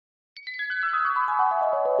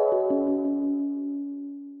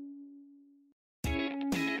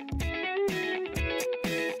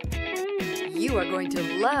You are going to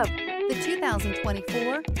love the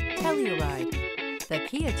 2024 Telluride. The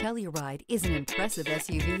Kia Telluride is an impressive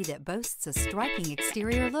SUV that boasts a striking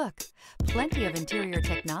exterior look, plenty of interior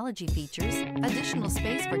technology features, additional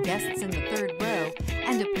space for guests in the third row,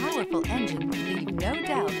 and a powerful engine leave no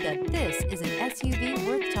doubt that this is an SUV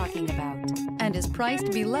worth talking about and is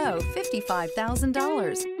priced below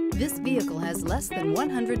 $55,000. This vehicle has less than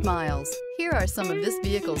 100 miles. Here are some of this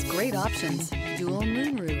vehicle's great options: dual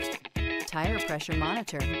moonroof, tire pressure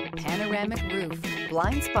monitor, panoramic roof,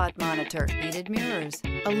 blind spot monitor, heated mirrors,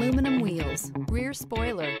 aluminum wheels, rear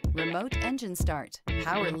spoiler, remote engine start,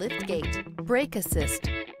 power lift gate, brake assist.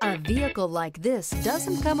 A vehicle like this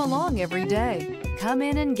doesn't come along every day. Come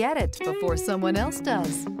in and get it before someone else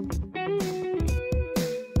does.